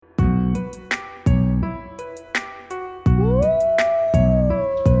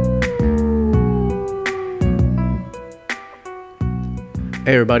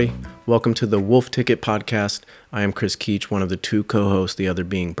Hey everybody, welcome to the Wolf Ticket Podcast. I am Chris Keach, one of the two co-hosts, the other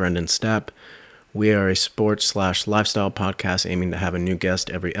being Brendan Stapp. We are a sports/lifestyle podcast aiming to have a new guest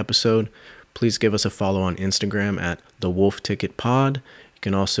every episode. Please give us a follow on Instagram at the Wolf Ticket Pod. You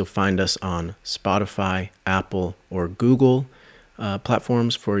can also find us on Spotify, Apple, or Google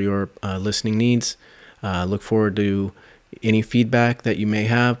platforms for your listening needs. Look forward to any feedback that you may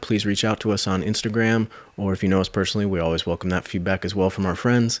have. Please reach out to us on Instagram, or if you know us personally, we always welcome that feedback as well from our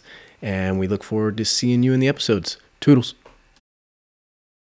friends. And we look forward to seeing you in the episodes. Toodles.